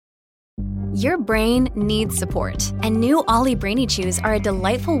Your brain needs support, and new Ollie Brainy Chews are a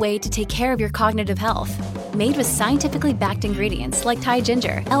delightful way to take care of your cognitive health. Made with scientifically backed ingredients like Thai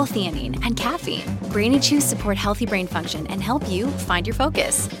ginger, L-theanine, and caffeine, Brainy Chews support healthy brain function and help you find your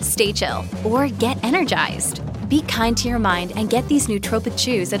focus, stay chill, or get energized. Be kind to your mind and get these nootropic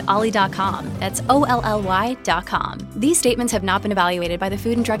chews at ollie.com. That's OLLY.com. These statements have not been evaluated by the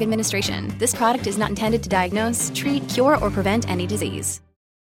Food and Drug Administration. This product is not intended to diagnose, treat, cure, or prevent any disease.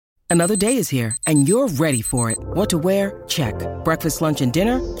 Another day is here, and you're ready for it. What to wear? Check. Breakfast, lunch, and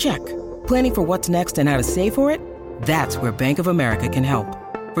dinner? Check. Planning for what's next and how to save for it? That's where Bank of America can help.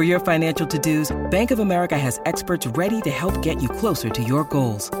 For your financial to-dos, Bank of America has experts ready to help get you closer to your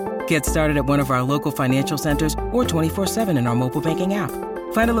goals. Get started at one of our local financial centers or 24/7 in our mobile banking app.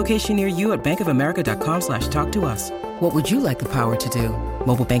 Find a location near you at bankofamerica.com/talktous. What would you like the power to do?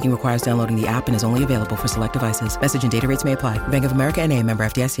 Mobile banking requires downloading the app and is only available for select devices. Message and data rates may apply. Bank of America N.A., member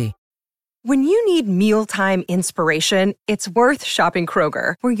FDIC. When you need mealtime inspiration, it's worth shopping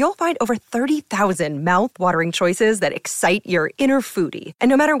Kroger, where you'll find over 30,000 mouth-watering choices that excite your inner foodie. And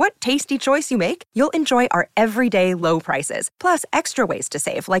no matter what tasty choice you make, you'll enjoy our everyday low prices, plus extra ways to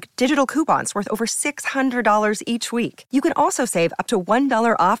save, like digital coupons worth over $600 each week. You can also save up to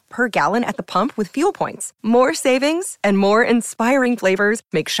 $1 off per gallon at the pump with fuel points. More savings and more inspiring flavors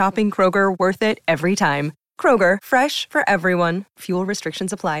make shopping Kroger worth it every time. Kroger, fresh for everyone. Fuel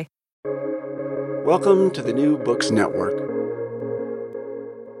restrictions apply. Welcome to the New Books Network.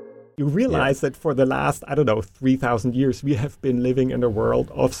 You realize that for the last, 3,000 years, we have been living in a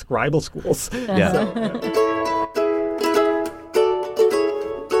world of scribal schools. Yeah.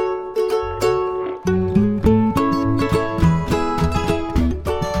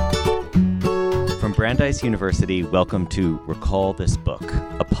 From Brandeis University, welcome to Recall This Book,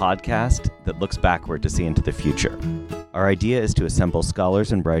 a podcast that looks backward to see into the future. Our idea is to assemble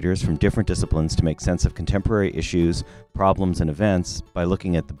scholars and writers from different disciplines to make sense of contemporary issues, problems, and events by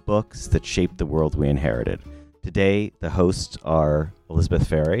looking at the books that shaped the world we inherited. Today, the hosts are Elizabeth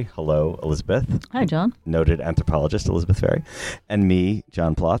Ferry. Hello, Elizabeth. Hi, John. Noted anthropologist Elizabeth Ferry. And me,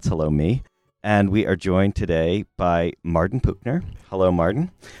 John Plotz. Hello, me. And we are joined today by Martin Puchner. Hello,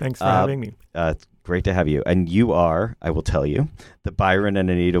 Martin. Thanks for having me. Great to have you. And you are, I will tell you, the Byron and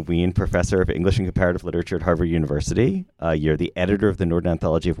Anita Wien Professor of English and Comparative Literature at Harvard University. You're the editor of the Norton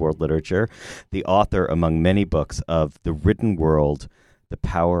Anthology of World Literature, the author, among many books, of The Written World, The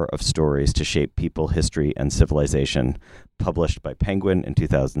Power of Stories to Shape People, History, and Civilization, published by Penguin in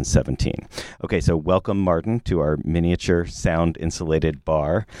 2017. Okay, so welcome, Martin, to our miniature sound-insulated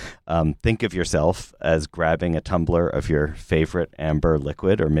bar. Think of yourself as grabbing a tumbler of your favorite amber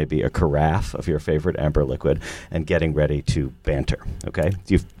liquid, or maybe a carafe of your favorite amber liquid, and getting ready to banter, okay?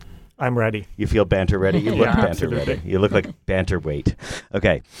 I'm ready. You feel banter ready? You look banter absolutely. ready. You look like banter weight.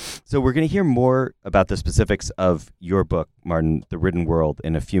 Okay, so we're going to hear more about the specifics of your book, Martin, The Written World,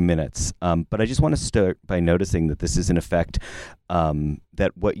 in a few minutes. But I just want to start by noticing that this is, in effect,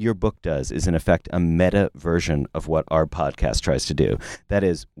 that what your book does is, in effect, a meta version of what our podcast tries to do. That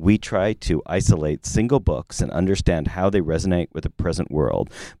is, we try to isolate single books and understand how they resonate with the present world.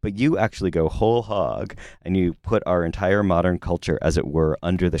 But you actually go whole hog and you put our entire modern culture, as it were,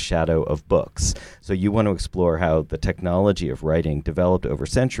 under the shadow of books. So you want to explore how the technology of writing developed over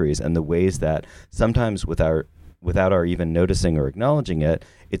centuries and the ways that sometimes without our even noticing or acknowledging it,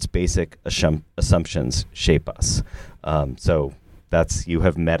 its basic assumptions shape us. So that's, you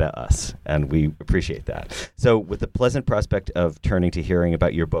have meta us, and we appreciate that. So with the pleasant prospect of turning to hearing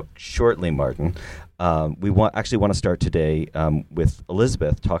about your book shortly, Martin, we want to start today with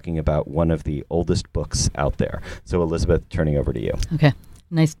Elizabeth talking about one of the oldest books out there. So Elizabeth, turning over to you. Okay.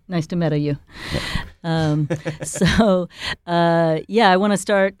 Nice to meta you. Yeah. I want to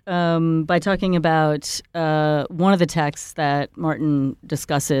start by talking about one of the texts that Martin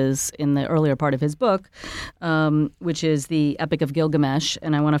discusses in the earlier part of his book, which is the Epic of Gilgamesh.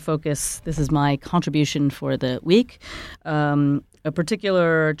 And I want to focus, this is my contribution for the week, a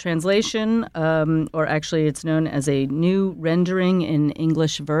particular translation, or actually it's known as a new rendering in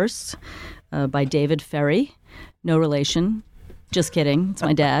English verse by David Ferry. No relation. Just kidding. It's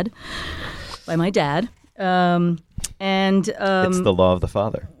my dad. By my dad. It's the law of the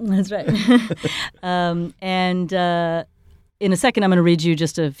father. That's right. In a second, I'm going to read you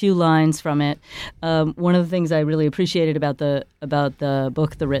just a few lines from it. One of the things I really appreciated about the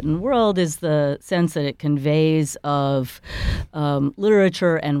book, The Written World, is the sense that it conveys of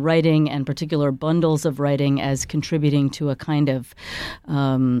literature and writing, and particular bundles of writing, as contributing to a kind of,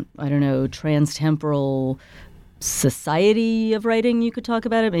 transtemporal society of writing. You could talk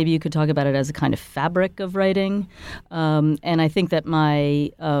about it. Maybe you could talk about it as a kind of fabric of writing. And I think that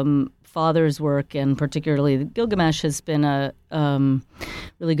my father's work, and particularly Gilgamesh, has been a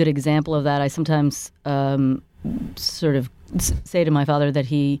really good example of that. I sometimes sort of say to my father that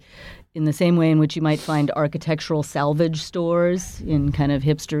he, in the same way in which you might find architectural salvage stores in kind of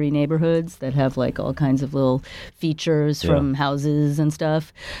hipstery neighborhoods that have like all kinds of little features from houses and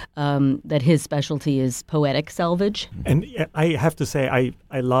stuff, that his specialty is poetic salvage. And I have to say,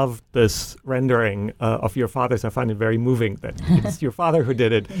 I love this rendering of your father's. I find it very moving that it's your father who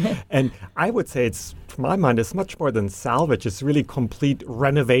did it. And I would say it's, to my mind, it's much more than salvage. It's really complete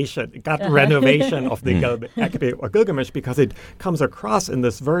renovation, renovation of the Epic of Gilgamesh, because it comes across in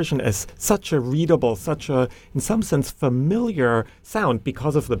this version as such a readable, such a, in some sense, familiar sound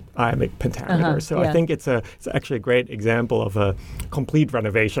because of the iambic pentameter. I think it's actually a great example of a complete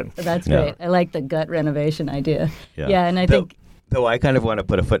renovation. That's great. I like the gut renovation idea. Yeah, and I think... Though I kind of want to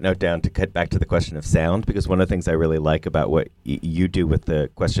put a footnote down to cut back to the question of sound, because one of the things I really like about what you do with the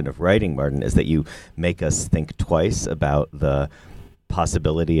question of writing, Martin, is that you make us think twice about the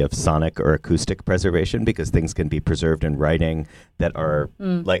possibility of sonic or acoustic preservation, because things can be preserved in writing that are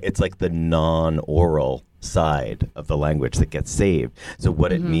like, it's like the non-oral side of the language that gets saved. So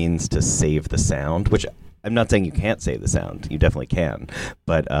what it means to save the sound, which I'm not saying you can't save the sound. You definitely can.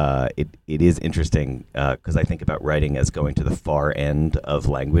 But it is interesting because I think about writing as going to the far end of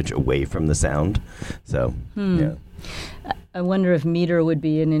language away from the sound. So, yeah. I wonder if meter would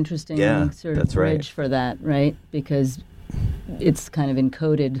be an interesting sort of bridge for that, right? Because it's kind of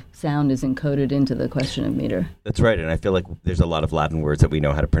encoded, sound is encoded into the question of meter. That's right, and I feel like there's a lot of Latin words that we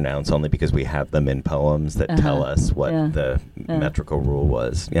know how to pronounce only because we have them in poems that tell us what the metrical rule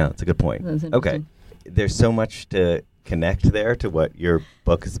was. Yeah, that's a good point. Okay, there's so much to connect there to what your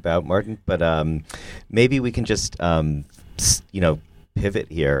book is about, Martin, but maybe we can just,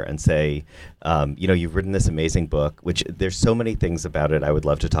 pivot here and say, you've written this amazing book, which there's so many things about it I would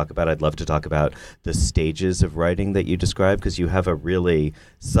love to talk about. I'd love to talk about the stages of writing that you describe, because you have a really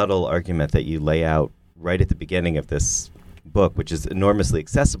subtle argument that you lay out right at the beginning of this book, which is enormously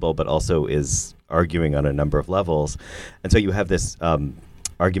accessible, but also is arguing on a number of levels. And so you have this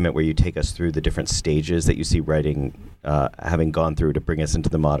argument where you take us through the different stages that you see writing having gone through to bring us into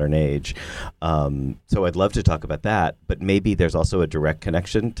the modern age. So I'd love to talk about that, but maybe there's also a direct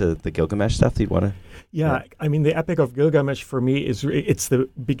connection to the Gilgamesh stuff that you'd want to... Yeah, I mean, the Epic of Gilgamesh for me it's the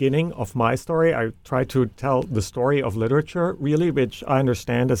beginning of my story. I try to tell the story of literature, really, which I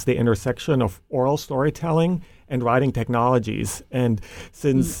understand as the intersection of oral storytelling and writing technologies. And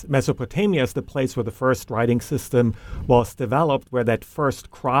since Mesopotamia is the place where the first writing system was developed, where that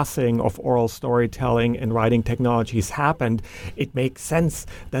first crossing of oral storytelling and writing technologies happened, it makes sense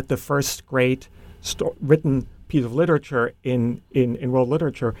that the first great written piece of literature in world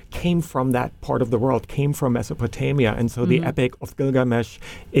literature came from that part of the world, came from Mesopotamia. And so the Epic of Gilgamesh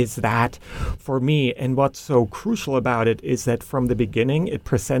is that for me. And what's so crucial about it is that from the beginning, it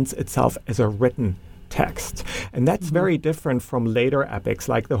presents itself as a written text. And that's very different from later epics,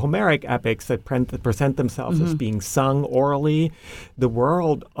 like the Homeric epics that present themselves as being sung orally. The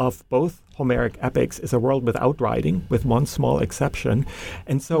world of both Homeric epics is a world without writing, with one small exception.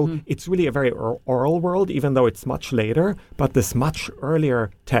 And so it's really a very oral world, even though it's much later. But this much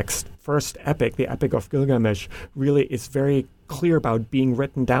earlier text, first epic, the Epic of Gilgamesh, really is very clear about being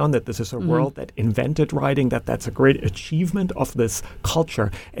written down, that this is a world that invented writing, that that's a great achievement of this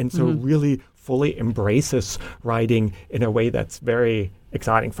culture. And so really fully embraces writing in a way that's very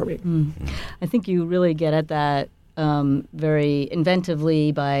exciting for me. I think you really get at that very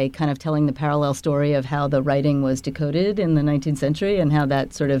inventively by kind of telling the parallel story of how the writing was decoded in the 19th century and how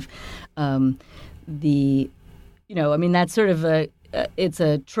that sort of that's sort of it's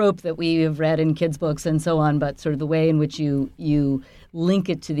a trope that we have read in kids' books and so on, but sort of the way in which you link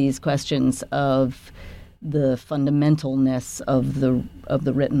it to these questions of the fundamentalness of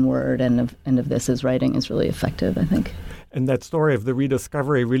the written word and of this as writing is really effective, I think. And that story of the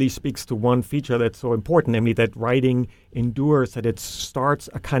rediscovery really speaks to one feature that's so important, namely that writing endures, that it starts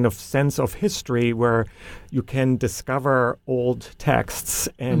a kind of sense of history where you can discover old texts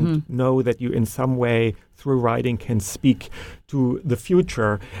and know that you in some way through writing can speak to the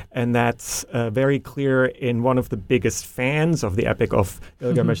future. And that's very clear in one of the biggest fans of the Epic of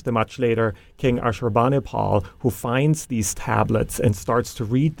Gilgamesh, the much later King Ashurbanipal, who finds these tablets and starts to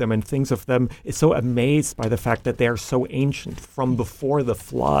read them and thinks of them, is so amazed by the fact that they are so ancient from before the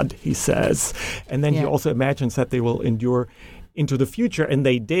flood, he says. And then he also imagines that they will endure into the future, and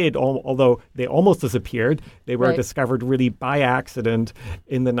they did, although they almost disappeared. They were discovered really by accident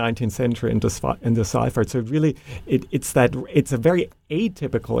in the 19th century and deciphered. So it's a very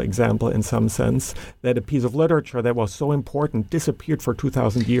atypical example in some sense that a piece of literature that was so important disappeared for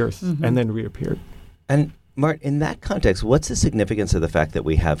 2,000 years and then reappeared. And Mart, in that context, what's the significance of the fact that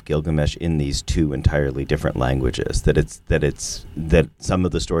we have Gilgamesh in these two entirely different languages? That some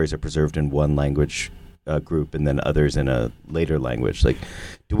of the stories are preserved in one language group and then others in a later language. Like,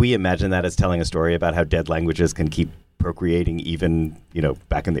 do we imagine that as telling a story about how dead languages can keep procreating even,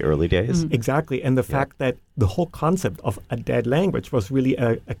 back in the early days? Exactly. And the fact that the whole concept of a dead language was really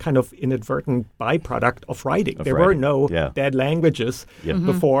a kind of inadvertent byproduct of writing. There were no dead languages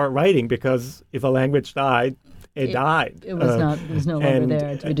before writing, because if a language died, it died. It was no longer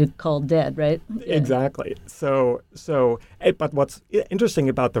there to be called dead, right? Yeah. Exactly. But what's interesting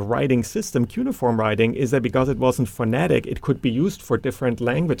about the writing system, cuneiform writing, is that because it wasn't phonetic, it could be used for different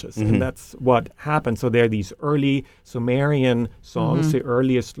languages. And that's what happened. So there are these early Sumerian songs, the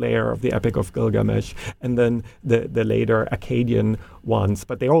earliest layer of the Epic of Gilgamesh, and then the later Akkadian ones.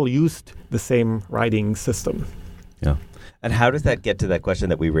 But they all used the same writing system. Yeah. And how does that get to that question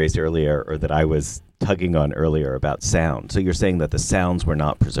that we raised earlier, or that I was tugging on earlier, about sound? So you're saying that the sounds were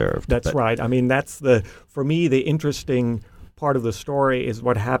not preserved. That's right. I mean, for me, the interesting part of the story is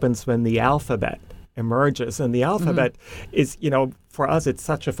what happens when the alphabet emerges. And the alphabet is, for us, it's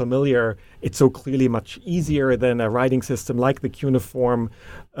such a familiar, it's so clearly much easier than a writing system like the cuneiform,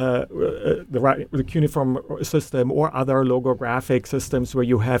 the cuneiform system, or other logographic systems where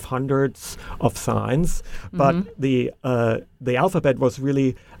you have hundreds of signs. But the alphabet was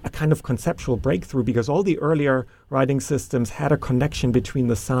really a kind of conceptual breakthrough, because all the earlier writing systems had a connection between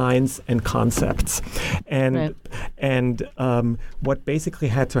the signs and concepts. And what basically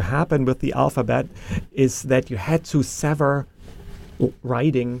had to happen with the alphabet is that you had to sever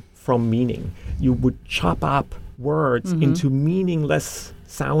writing from meaning. You would chop up words into meaningless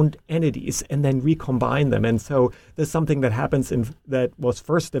sound entities and then recombine them. And so there's something that happens that was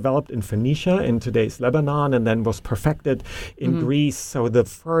first developed in Phoenicia, in today's Lebanon, and then was perfected in Greece. So the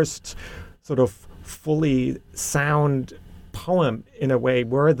first sort of fully sound poem, in a way,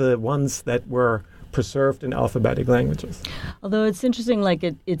 were the ones that were preserved in alphabetic languages. Although it's interesting, like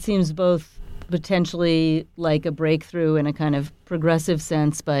it seems both potentially like a breakthrough in a kind of progressive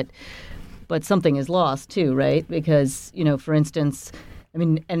sense, but something is lost too, right? Because, for instance, I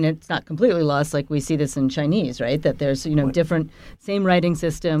mean, and it's not completely lost, like we see this in Chinese, right? That there's, different, same writing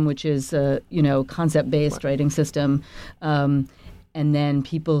system, which is, concept-based writing system. And then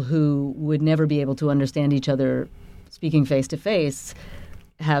people who would never be able to understand each other speaking face-to-face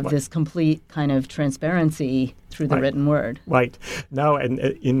have this complete kind of transparency through the written word. Right. Now, and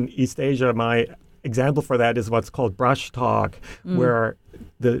in East Asia, my example for that is what's called brush talk, where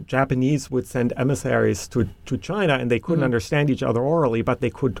the Japanese would send emissaries to China, and they couldn't understand each other orally, but they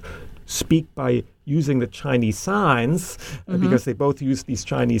could speak by using the Chinese signs, because they both used these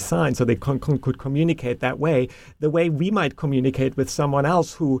Chinese signs, so they could communicate that way, the way we might communicate with someone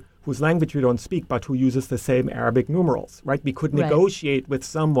else whose language we don't speak, but who uses the same Arabic numerals, right? We could negotiate with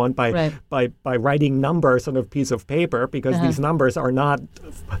someone by writing numbers on a piece of paper, because these numbers are not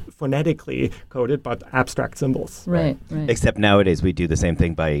phonetically coded, but abstract symbols. Right. Except nowadays we do the same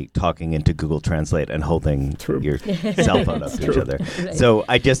thing by talking into Google Translate and holding your cell phone up to each other. Right. So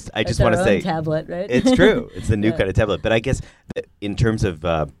I just want to say, tablet, right? It's true. It's the new kind of tablet. But I guess in terms of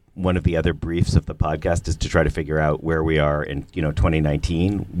one of the other briefs of the podcast is to try to figure out where we are in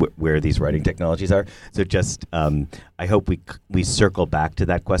 2019, where these writing technologies are. So just I hope we circle back to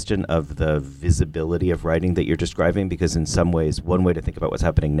that question of the visibility of writing that you're describing, because in some ways, one way to think about what's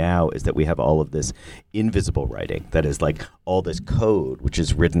happening now is that we have all of this invisible writing, that is like all this code which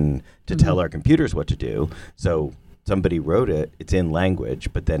is written to tell our computers what to do. So somebody wrote it, it's in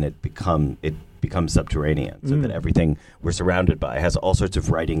language, but then it becomes subterranean, so that everything we're surrounded by has all sorts of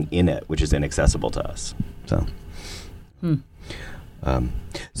writing in it, which is inaccessible to us. So,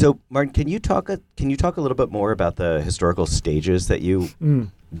 so Martin, can you talk a little bit more about the historical stages that you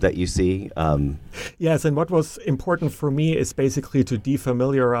see? Yes, and what was important for me is basically to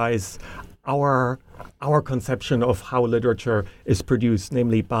defamiliarize our conception of how literature is produced,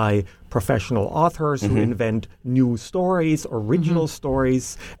 namely by professional authors who invent new stories, original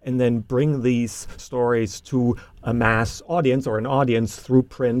stories, and then bring these stories to a mass audience or an audience through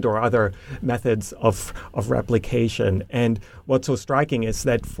print or other methods of replication. And what's so striking is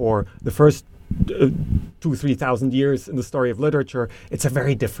that for the first 3,000 years in the story of literature, it's a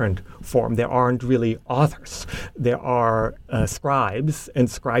very different form. There aren't really authors. There are scribes, and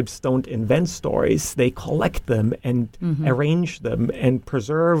scribes don't invent stories. They collect them and arrange them and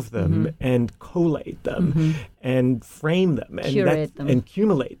preserve them and collate them and frame them and curate them and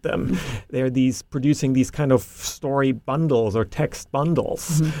accumulate them. They're producing these kind of story bundles or text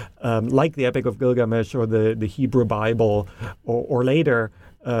bundles, like the Epic of Gilgamesh or the Hebrew Bible, or later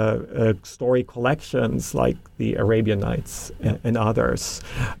story collections like the Arabian Nights and others.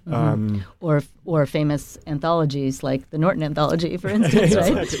 Or famous anthologies like the Norton Anthology, for instance,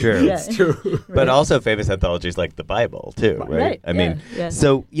 right? That's true. Yeah. It's true. But also famous anthologies like the Bible, too, right? I mean,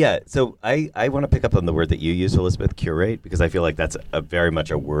 so I want to pick up on the word that you use, Elizabeth, curate, because I feel like that's very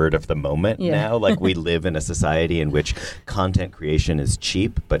much a word of the moment now. Like, we live in a society in which content creation is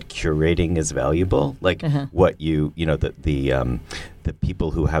cheap, but curating is valuable. Like, what the people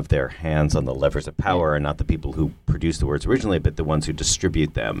who have their hands on the levers of power are not the people who produced the words originally, but the ones who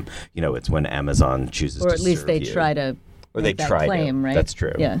distribute them. It's when Amazon chooses to serve you. Or at least they try to make that claim, right? That's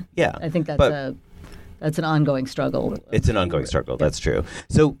true. Yeah. I think that's an ongoing struggle. It's an ongoing struggle. That's true.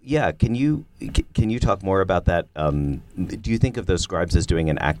 So, can you talk more about that? Do you think of those scribes as doing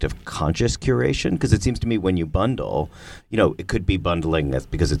an act of conscious curation? Because it seems to me when you bundle, it could be bundling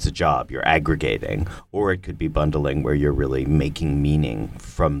because it's a job, you're aggregating, or it could be bundling where you're really making meaning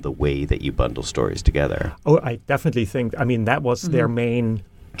from the way that you bundle stories together. Oh, I definitely think, that was their main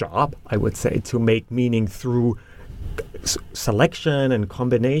job, I would say, to make meaning through selection and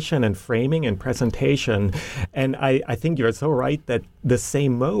combination and framing and presentation. And I think you're so right that the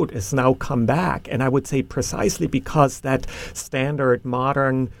same mode has now come back. And I would say precisely because that standard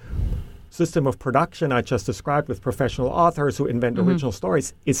modern system of production I just described with professional authors who invent original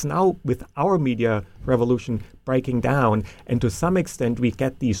stories is now, with our media revolution, breaking down. And to some extent, we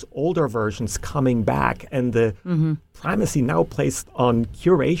get these older versions coming back. And the primacy now placed on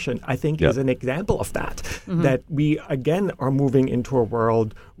curation, I think, is an example of that. That we, again, are moving into a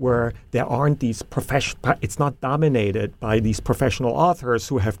world where there aren't these it's not dominated by these professional authors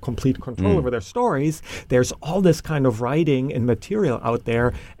who have complete control over their stories. There's all this kind of writing and material out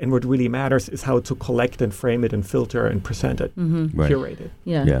there. And what really matters is how to collect and frame it and filter and present it, curate it.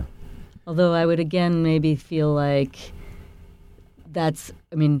 Yeah. Although I would again maybe feel like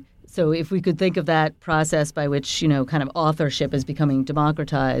so if we could think of that process by which, kind of authorship is becoming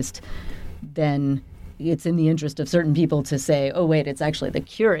democratized, then it's in the interest of certain people to say, oh, wait, it's actually the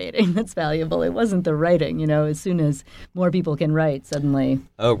curating that's valuable. It wasn't the writing, as soon as more people can write, suddenly.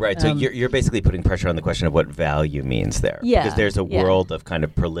 Oh, right. So you're basically putting pressure on the question of what value means there. Yeah. Because there's a world of kind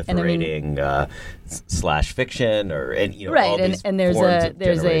of proliferating slash fiction all these and there's forms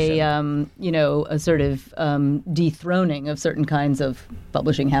a a sort of dethroning of certain kinds of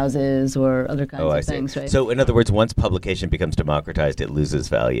publishing houses or other kinds of things, right? So in other words, once publication becomes democratized, it loses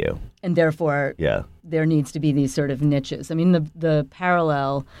value. And therefore there needs to be these sort of niches. The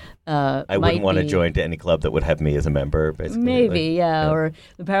parallel I wouldn't want to join to any club that would have me as a member, basically. Maybe, or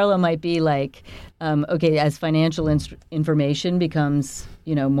the parallel might be like, as financial information becomes,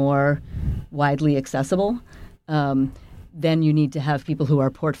 more widely accessible, then you need to have people who are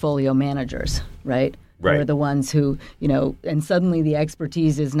portfolio managers, right? Right. Who are the ones who, and suddenly the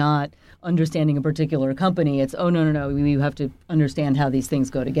expertise is not understanding a particular company. It's, no, we have to understand how these things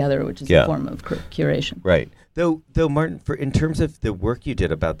go together, which is a form of curation. Right. Though, Martin, in terms of the work you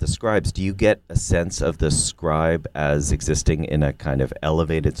did about the scribes, do you get a sense of the scribe as existing in a kind of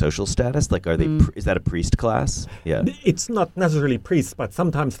elevated social status? Like, are they? Is that a priest class? Yeah. It's not necessarily priests, but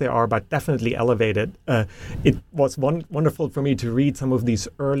sometimes they are, but definitely elevated. It was wonderful for me to read some of these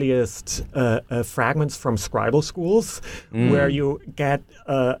earliest fragments from scribal schools, where you get,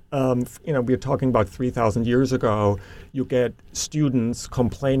 we're talking about 3,000 years ago. You get students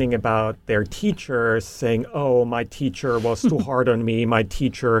complaining about their teachers, saying, oh, my teacher was too hard on me, my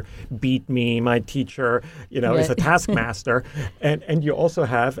teacher beat me, my teacher, is a taskmaster. And you also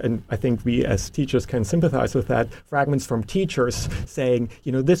have, and I think we as teachers can sympathize with that, fragments from teachers saying,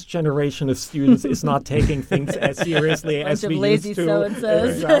 this generation of students is not taking things as seriously as we used to.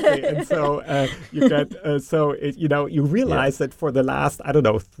 So-and-sos. Exactly. And so you get, you realize that for the last,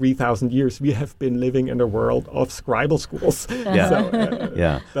 3,000 years, we have been living in a world of scribal schools.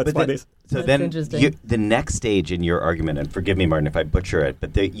 That's why So then the next stage in your argument, and forgive me, Martin, if I butcher it,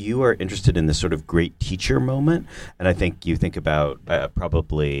 but you are interested in this sort of great teacher moment. And I think you think about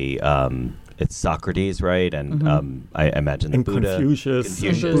probably it's Socrates, right? And I imagine the Buddha. Confucius,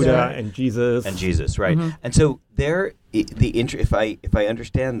 Buddha, and Jesus. And Jesus, right. And so if I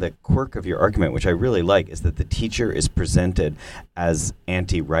understand the quirk of your argument, which I really like, is that the teacher is presented as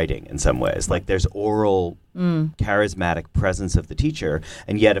anti-writing in some ways. Like there's oral, charismatic presence of the teacher,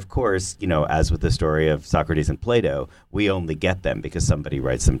 and yet, of course, as with the story of Socrates and Plato, we only get them because somebody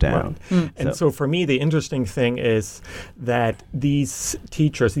writes them down. Right. And so for me, the interesting thing is that these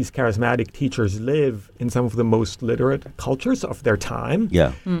teachers, these charismatic teachers, live in some of the most literate cultures of their time.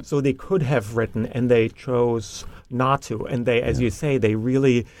 Yeah. So they could have written, and they chose not to. And they, as you say, they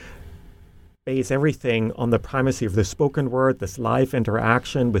really base everything on the primacy of the spoken word, this live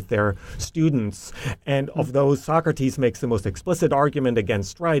interaction with their students. And of those, Socrates makes the most explicit argument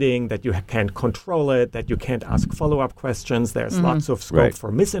against writing, that you can't control it, that you can't ask follow-up questions. There's lots of scope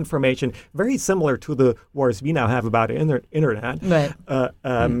for misinformation, very similar to the wars we now have about the internet,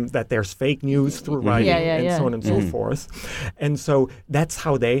 that there's fake news through writing and so on and so forth. And so that's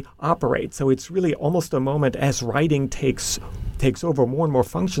how they operate. So it's really almost a moment as writing takes over more and more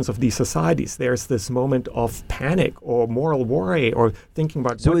functions of these societies. There's this moment of panic or moral worry or thinking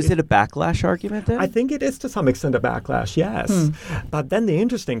about... So is it a backlash argument then? I think it is to some extent a backlash, yes. But then the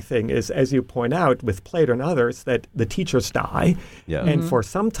interesting thing is, as you point out with Plato and others, that the teachers die. Yeah. And for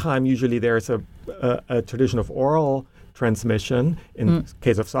some time, usually there's a tradition of oral transmission. In the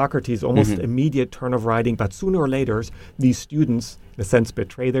case of Socrates, almost immediate turn of writing. But sooner or later, these students, in a sense,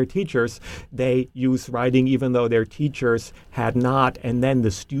 betray their teachers. They use writing even though their teachers had not. And then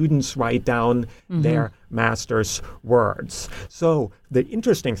the students write down their master's words. So the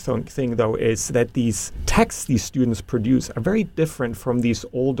interesting thing, though, is that these texts these students produce are very different from these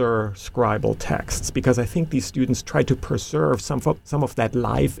older scribal texts, because I think these students try to preserve some of that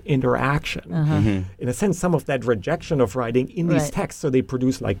live interaction. In a sense, some of that rejection of writing in these texts. So they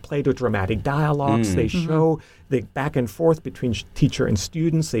produce, like Plato, dramatic dialogues. They show the back and forth between teacher and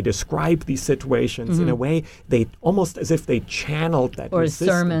students. They describe these situations in a way, they almost as if they channeled that resistance.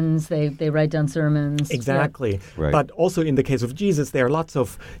 Or sermons. They write down sermons. Exactly. Right. But also in the case of Jesus, there are lots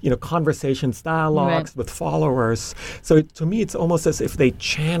of conversations, dialogues with followers. So to me, it's almost as if they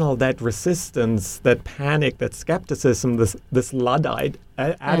channel that resistance, that panic, that skepticism, this Luddite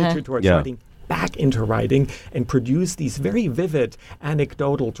attitude towards writing back into writing and produce these very vivid,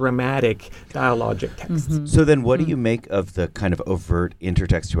 anecdotal, dramatic, dialogic texts. So then what do you make of the kind of overt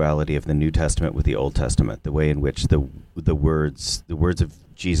intertextuality of the New Testament with the Old Testament, the way in which the words of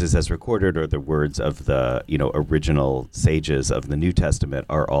Jesus as recorded, or the words of the original sages of the New Testament,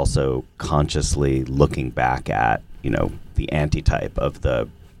 are also consciously looking back at the antitype of the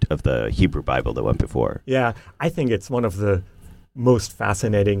Hebrew Bible that went before? Yeah, I think it's one of the most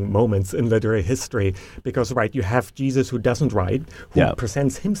fascinating moments in literary history, because you have Jesus who doesn't write, who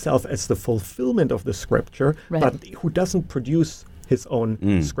presents himself as the fulfillment of the scripture, but who doesn't produce his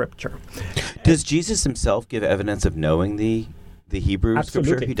own scripture. Does Jesus himself give evidence of knowing the Hebrew Absolutely.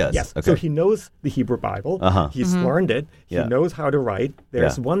 Scripture? He does. Yes. Okay. So he knows the Hebrew Bible. He's learned it. He knows how to write.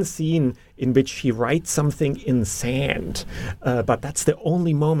 There's one scene in which he writes something in sand, but that's the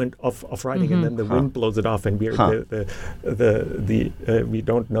only moment of writing, and then the wind blows it off, and we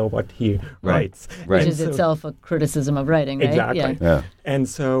don't know what he writes. Which is itself a criticism of writing, right? Exactly. Yeah. And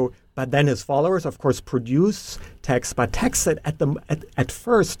so... But then his followers, of course, produce texts, but texts that at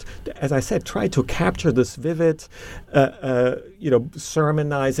first, as I said, try to capture this vivid,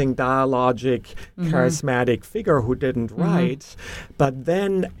 sermonizing, dialogic, charismatic figure who didn't write. But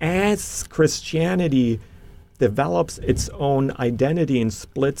then as Christianity develops its own identity and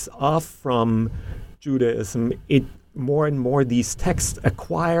splits off from Judaism, more and more these texts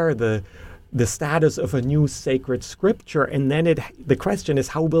acquire the status of a new sacred scripture, and then the question is,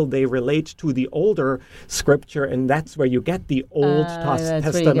 how will they relate to the older scripture? And that's where you get the Old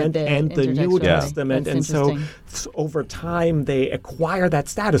Testament and the New Testament. And so over time they acquire that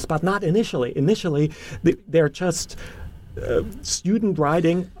status, but not initially. Initially, they're just student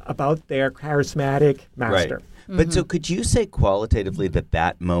writing about their charismatic master. Right. But so could you say qualitatively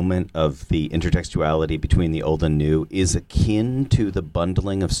that moment of the intertextuality between the old and new is akin to the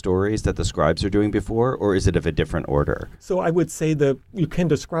bundling of stories that the scribes are doing before, or is it of a different order? So I would say that you can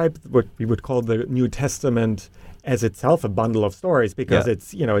describe what we would call the New Testament as itself a bundle of stories, because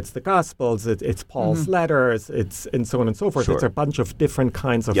it's it's the Gospels, it's Paul's letters, it's and so on and so forth. Sure. It's a bunch of different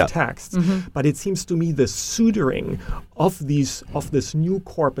kinds of texts. But it seems to me the suturing of this new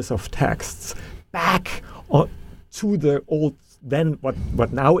corpus of texts back to the old, then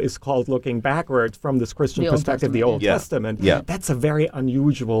what now is called, looking backward from this Christian perspective, the Old Testament. That's a very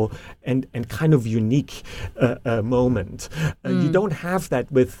unusual and kind of unique moment. You don't have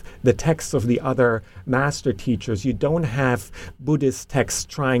that with the texts of the other master teachers. You don't have Buddhist texts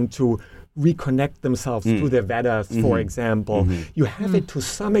trying to reconnect themselves to their Vedas, for example. You have it to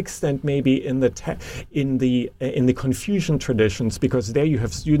some extent maybe in the Confucian traditions, because there you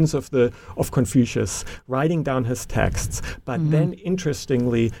have students of Confucius writing down his texts. But then,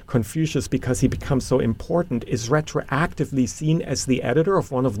 interestingly, Confucius, because he becomes so important, is retroactively seen as the editor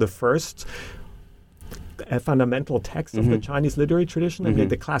of one of the first fundamental texts of the Chinese literary tradition,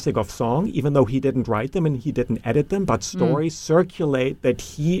 the classic of song, even though he didn't write them and he didn't edit them, but stories circulate that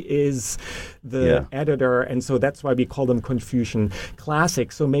he is the editor, and so that's why we call them Confucian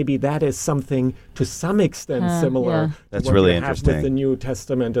classics. So maybe that is something to some extent similar That's to what really we have interesting. with the New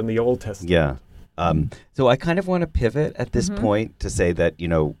Testament and the Old Testament. Yeah. So I kind of want to pivot at this point to say that,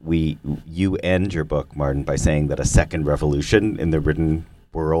 you end your book, Martin, by saying that a second revolution in the written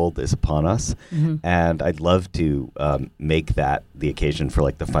world is upon us. And I'd love to make that the occasion for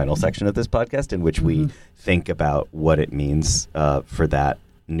like the final section of this podcast, in which we think about what it means for that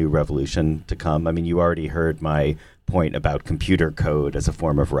new revolution to come. I mean, you already heard my point about computer code as a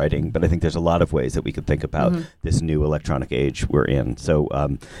form of writing, but I think there's a lot of ways that we could think about this new electronic age we're in. So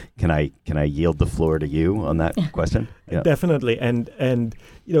can I yield the floor to you on that question? Yeah. Definitely. And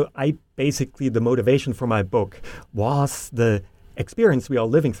I basically, the motivation for my book was the experience we are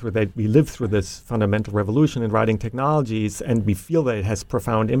living through, that we live through this fundamental revolution in writing technologies, and we feel that it has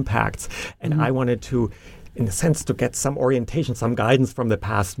profound impacts. And I wanted to, in a sense, to get some orientation, some guidance from the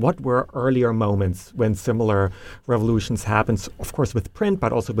past. What were earlier moments when similar revolutions happened? Of course, with print,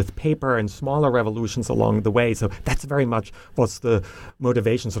 but also with paper, and smaller revolutions along the way. So that's very much was the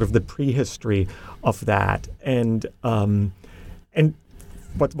motivation, sort of the prehistory of that. And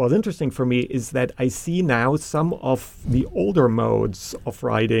what was interesting for me is that I see now some of the older modes of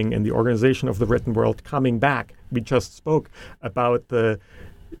writing and the organization of the written world coming back. We just spoke about the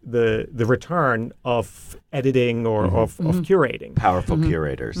return of editing or of curating. Powerful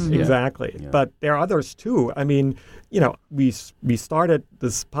curators. Exactly. Yeah. But there are others too. I mean, we started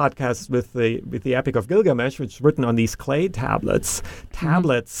this podcast with the Epic of Gilgamesh, which is written on these clay tablets.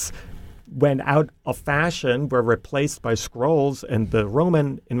 Tablets went out of fashion, were replaced by scrolls and the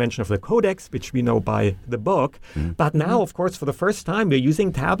Roman invention of the codex, which we know by the book. But now, of course, for the first time, we're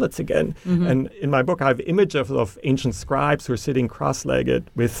using tablets again. And in my book, I have images of ancient scribes who are sitting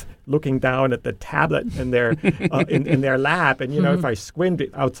cross-legged with looking down at the tablet in their in their lap. And, if I squint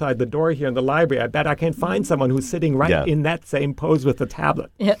outside the door here in the library, I bet I can find someone who's sitting right in that same pose with the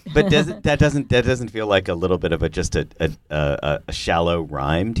tablet. Yeah. But that doesn't feel like a little bit of a shallow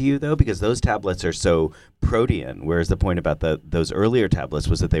rhyme to you, though, because those tablets are so protean, whereas the point about those earlier tablets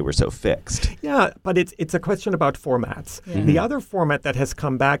was that they were so fixed. Yeah, but it's a question about formats. The other format that has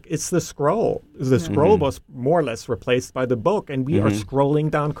come back is the scroll. The scroll was more or less replaced by the book, and we are scrolling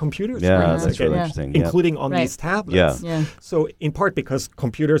down computer screens that's again, really interesting. including on these tablets. Yeah. So in part because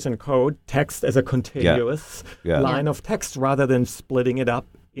computers encode text as a continuous line of text rather than splitting it up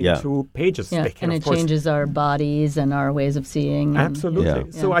into pages. Yeah, and it changes our bodies and our ways of seeing.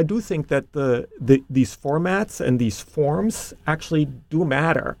 Absolutely. So I do think that these formats and these forms actually do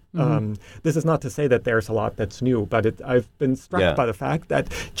matter. This is not to say that there's a lot that's new, but I've been struck by the fact that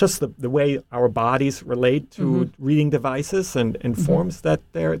just the way our bodies relate to reading devices and forms, that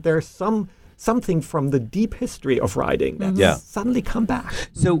there's something from the deep history of writing that's suddenly come back.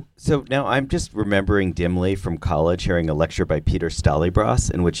 So now I'm just remembering dimly from college hearing a lecture by Peter Stalybras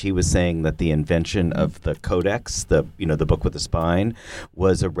in which he was saying that the invention of the codex, the book with the spine,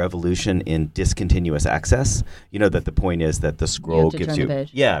 was a revolution in discontinuous access. That the point is that the scroll gives you... the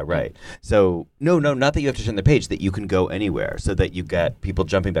page. Yeah, right. So, no, not that you have to turn the page, that you can go anywhere, so that you get people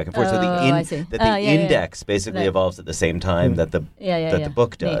jumping back and forth. I see. That the index basically evolves at the same time that the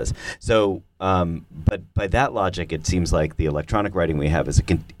book does. So... but by that logic, it seems like the electronic writing we have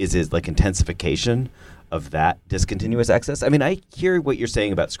is like intensification of that discontinuous access. I mean, I hear what you're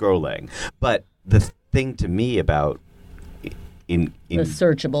saying about scrolling, but the thing to me about the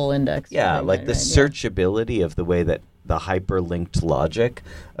searchable index. the searchability of the way that the hyperlinked logic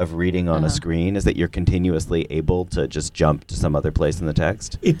of reading on a screen is that you're continuously able to just jump to some other place in the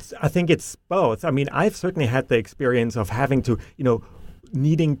text. I think it's both. I mean, I've certainly had the experience of having to,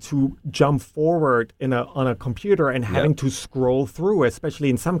 needing to jump forward on a computer and having to scroll through, especially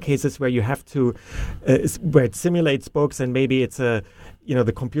in some cases where you have to, where it simulates books and maybe it's the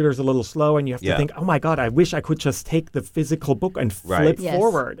computer's a little slow and you have to think, oh my God, I wish I could just take the physical book and flip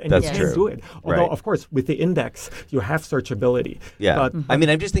forward. And That's you true. can't do it. Although, of course, with the index, you have searchability. Yeah. But, I mean,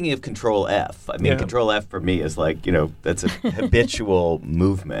 I'm just thinking of Control F. I mean, Control F for me is like, that's a habitual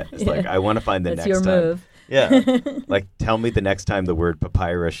movement. It's like, I want to find the That's next your time. move. Yeah. Like, tell me the next time the word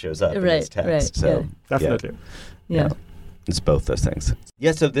papyrus shows up in this text. Right. So, definitely. Yeah. It's both those things.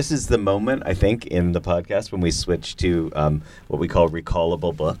 Yeah, so this is the moment, I think, in the podcast when we switch to what we call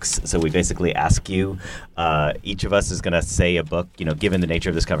recallable books. So we basically ask you, each of us is going to say a book, given the nature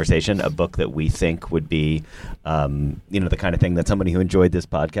of this conversation, a book that we think would be, the kind of thing that somebody who enjoyed this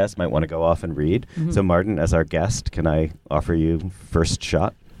podcast might want to go off and read. Mm-hmm. So Martin, as our guest, can I offer you first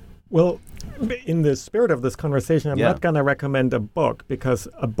shot? Well, in the spirit of this conversation, I'm not going to recommend a book, because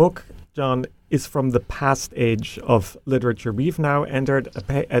a book, John, is from the past age of literature. We've now entered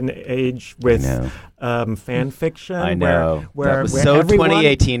an age with fan fiction. I know. Where that was so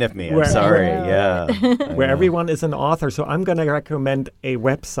 2018 of me. I'm sorry. Where everyone is an author. So I'm going to recommend a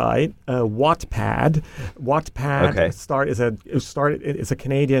website, Wattpad. Wattpad is a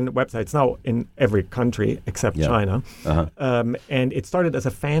Canadian website. It's now in every country except China. Uh-huh. And it started as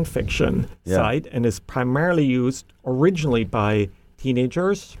a fan fiction site and is primarily used originally by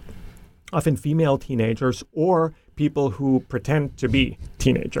teenagers, often female teenagers, or people who pretend to be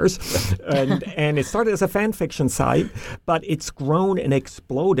teenagers. and it started as a fan fiction site, but it's grown and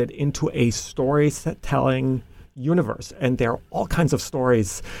exploded into a storytelling universe. And there are all kinds of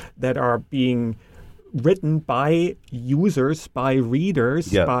stories that are being written by users, by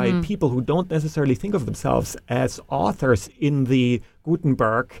readers, by people who don't necessarily think of themselves as authors in the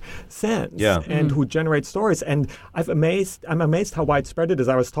Gutenberg sense, and who generate stories. And I'm amazed how widespread it is.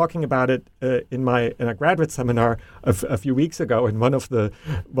 I was talking about it in a graduate seminar a few weeks ago, and one of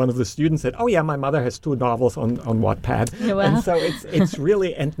the students said, "Oh yeah, my mother has 2 novels on Wattpad." Oh, wow. And so it's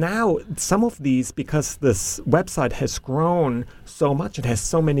really, and now some of these, because this website has grown so much, it has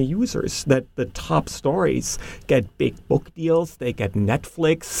so many users, that the top stories get big book deals, they get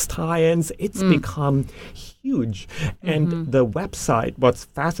Netflix tie-ins. It's become huge. And the website, what's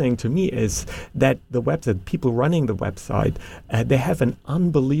fascinating to me is that the website, people running the website, they have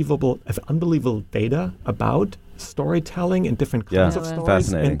unbelievable data about storytelling and different kinds of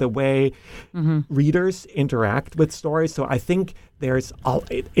stories and the way readers interact with stories. So I think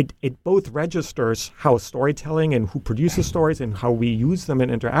it both registers how storytelling and who produces stories and how we use them and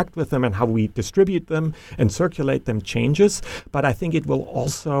interact with them and how we distribute them and circulate them changes. But I think it will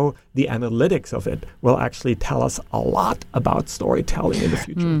also, the analytics of it will actually tell us a lot about storytelling in the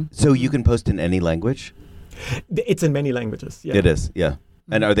future. So you can post in any language? It's in many languages. Yeah. It is, yeah.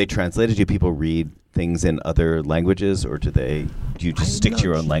 And are they translated? Do people read things in other languages, or do you just stick to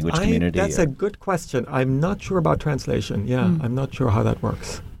your own language community? That's a good question. I'm not sure about translation. Yeah, I'm not sure how that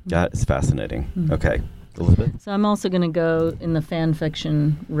works. That is fascinating. Okay. Elizabeth? So I'm also going to go in the fan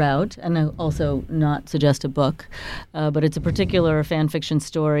fiction route, and I'll also not suggest a book, but it's a particular fan fiction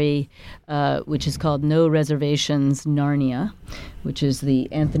story which is called No Reservations, Narnia, which is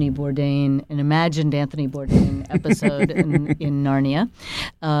the Anthony Bourdain, an imagined Anthony Bourdain episode in Narnia,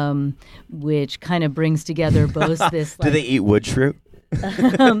 which kind of brings together both this... Do they eat wood shrew?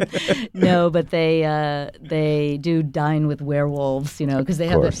 No, but they do dine with werewolves, because they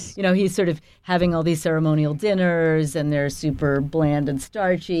have he's sort of having all these ceremonial dinners, and they're super bland and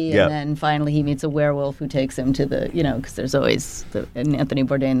starchy, and then finally he meets a werewolf who takes him to the, because there's always, in Anthony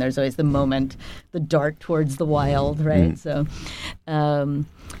Bourdain, there's always the moment, the dark towards the wild, right? So, but,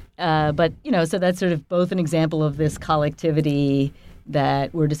 so that's sort of both an example of this collectivity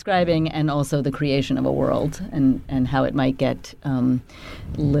that we're describing, and also the creation of a world and how it might get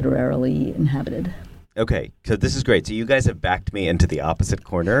literarily inhabited. Okay, so this is great. So you guys have backed me into the opposite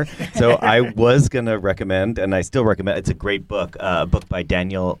corner. So I was going to recommend, and I still recommend, it's a great book, a book by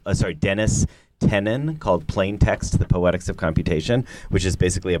Dennis Tenon called Plain Text, The Poetics of Computation, which is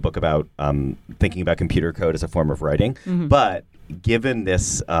basically a book about thinking about computer code as a form of writing. But given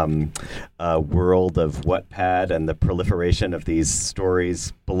this world of Wattpad and the proliferation of these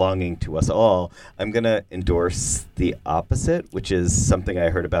stories belonging to us all, I'm going to endorse the opposite, which is something I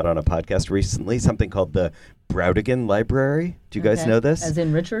heard about on a podcast recently, something called the Brautigan Library. Do you guys know this? As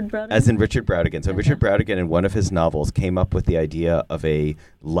in Richard Brautigan? As in Richard Brautigan. So Richard Brautigan, in one of his novels, came up with the idea of a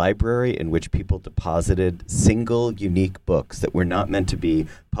library in which people deposited single, unique books that were not meant to be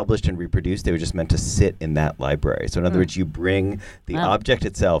published and reproduced. They were just meant to sit in that library. So in other words, you bring the object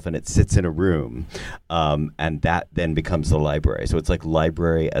itself and it sits in a room, and that then becomes the library. So it's like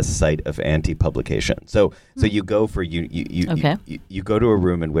library as site of anti-publication. So you go for you go to a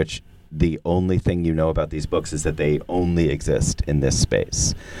room in which the only thing you know about these books is that they only exist in this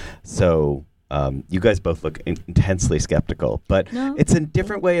space. So you guys both look intensely skeptical, but it's a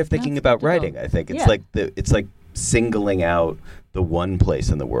different way of thinking about writing. I think it's it's like singling out the one place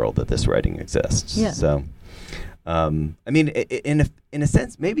in the world that this writing exists. Yeah. So, I mean, in a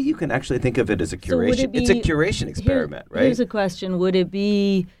sense, maybe you can actually think of it as a curation. It's a curation experiment, right? Here's a question: would it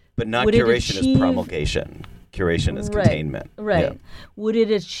be? But not curation is promulgation. curation as Right, containment. Right. Would it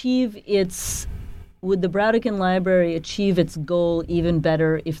achieve would the Brautigan Library achieve its goal even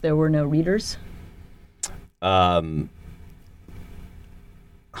better if there were no readers? Say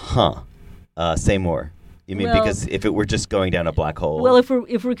more. You mean Well, because if it were just going down a black hole? Well, if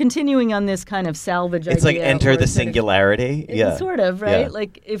we're continuing on this kind of salvage it's idea, like enter or the sort of- singularity. Yeah. Sort of, right? Yeah.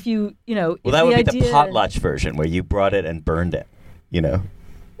 Like if you Well, if that would the be idea, the potlatch version where you brought it and burned it.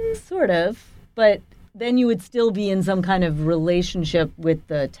 Sort of, but then you would still be in some kind of relationship with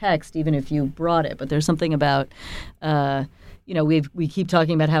the text, even if you brought it. But there's something about, we keep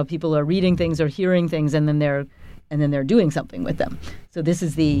talking about how people are reading things or hearing things, and then they're doing something with them. So this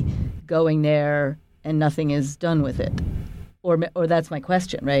is the going there and nothing is done with it, or that's my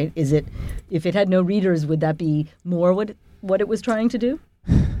question, right? Is it, if it had no readers, would that be more what it was trying to do?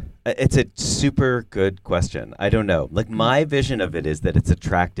 It's a super good question. I don't know. Like, my vision of it is that it's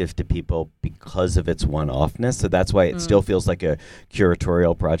attractive to people because of its one-offness. So that's why it still feels like a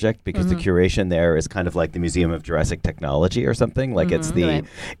curatorial project, because the curation there is kind of like the Museum of Jurassic Technology or something. Like it's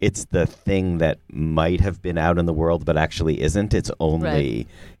the thing that might have been out in the world but actually isn't. It's only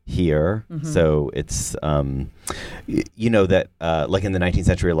here. So it's that like in the 19th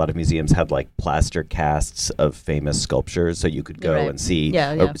century, a lot of museums had like plaster casts of famous sculptures, so you could go and see.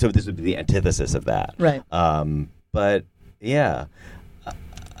 So this would be the antithesis of that. Right. But yeah,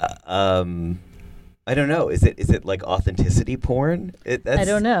 I don't know. Is it like authenticity porn? I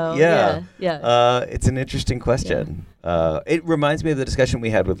don't know. Yeah. Yeah. It's an interesting question. It reminds me of the discussion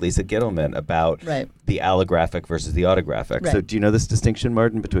we had with Lisa Gittleman about the allographic versus the autographic. Right. So do you know this distinction,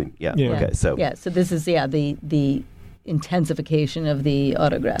 Martin, between? Yeah. Okay. So this is the intensification of the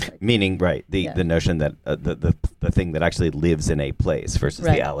autographic. Meaning, the notion that the thing that actually lives in a place versus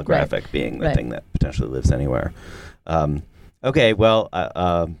the allographic being the thing that potentially lives anywhere. Okay, well,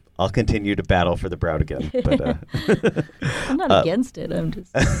 I'll continue to battle for the Brautigan. But, I'm not against it. I'm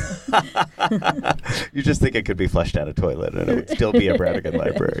just... You just think it could be flushed down a toilet and it would still be a Brautigan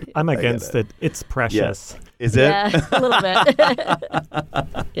library. I'm against it. It's precious. Yeah. Is it? Yeah, a little bit.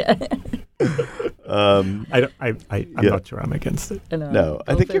 Yeah. I'm not sure I'm against it. No,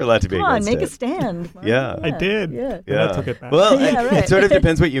 I think you're allowed to be against it. Come on, make a stand. Mark. Yeah. I did. Yeah. And I took it back. Well, right. it sort of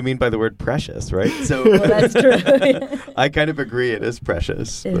depends what you mean by the word precious, right? So Well, that's true. I kind of agree it is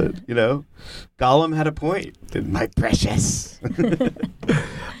precious, but Gollum had a point. My precious.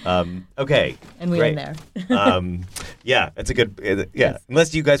 Okay. And we great. end there. Yeah, it's a good. Yes.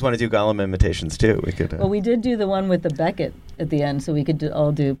 Unless you guys want to do Gollum imitations too, we could. Well, we did do the one with the Beckett at the end, so we could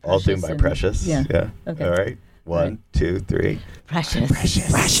all do Precious. I'll do my precious. Yeah. Okay. All right. 1, 2, 3. Precious.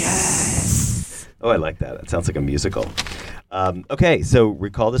 Oh, I like that. It sounds like a musical. Okay, so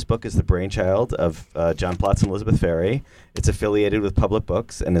recall this book is the brainchild of John Plotz and Elizabeth Ferry. It's affiliated with Public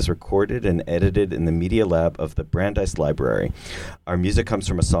Books and is recorded and edited in the Media Lab of the Brandeis Library. Our music comes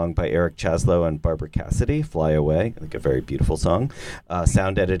from a song by Eric Chaslow and Barbara Cassidy, Fly Away, I think a very beautiful song.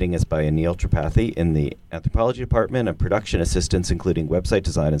 Sound editing is by Anil Tripathi in the Anthropology Department, and production assistance, including website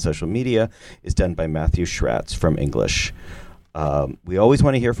design and social media, is done by Matthew Schratz from English. We always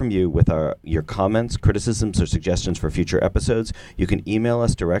want to hear from you with your comments, criticisms, or suggestions for future episodes. You can email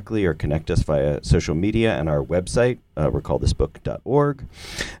us directly or connect us via social media and our website, recallthisbook.org.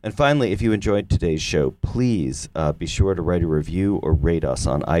 And finally, if you enjoyed today's show, please be sure to write a review or rate us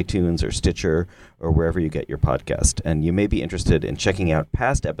on iTunes or Stitcher or wherever you get your podcast. And you may be interested in checking out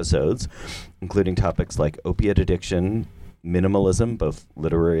past episodes, including topics like opiate addiction, minimalism, both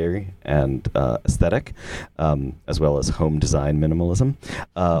literary and aesthetic, as well as home design minimalism,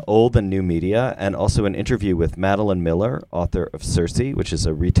 old and new media, and also an interview with Madeline Miller, author of Circe, which is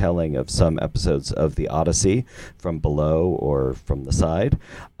a retelling of some episodes of the Odyssey from below or from the side.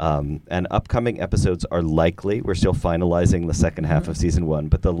 And upcoming episodes are likely, we're still finalizing the second half of season 1,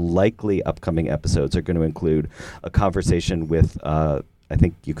 but the likely upcoming episodes are going to include a conversation with I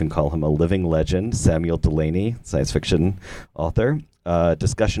think you can call him a living legend, Samuel Delany, science fiction author.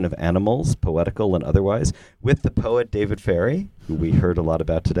 Discussion of animals, poetical and otherwise, with the poet David Ferry, who we heard a lot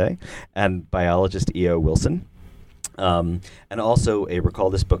about today, and biologist E.O. Wilson. And also a Recall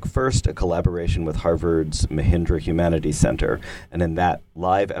This Book First, a collaboration with Harvard's Mahindra Humanities Center. And in that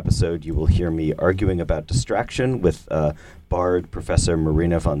live episode, you will hear me arguing about distraction with Bard Professor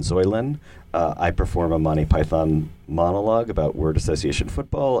Marina von Zuylen. I perform a Monty Python monologue about word association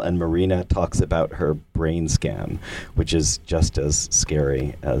football, and Marina talks about her brain scan, which is just as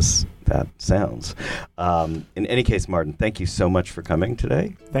scary as that sounds. In any case, Martin, thank you so much for coming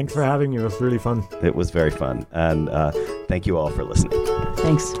today. Thanks for having me. It was really fun. It was very fun. And thank you all for listening.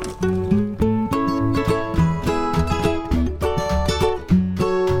 Thanks.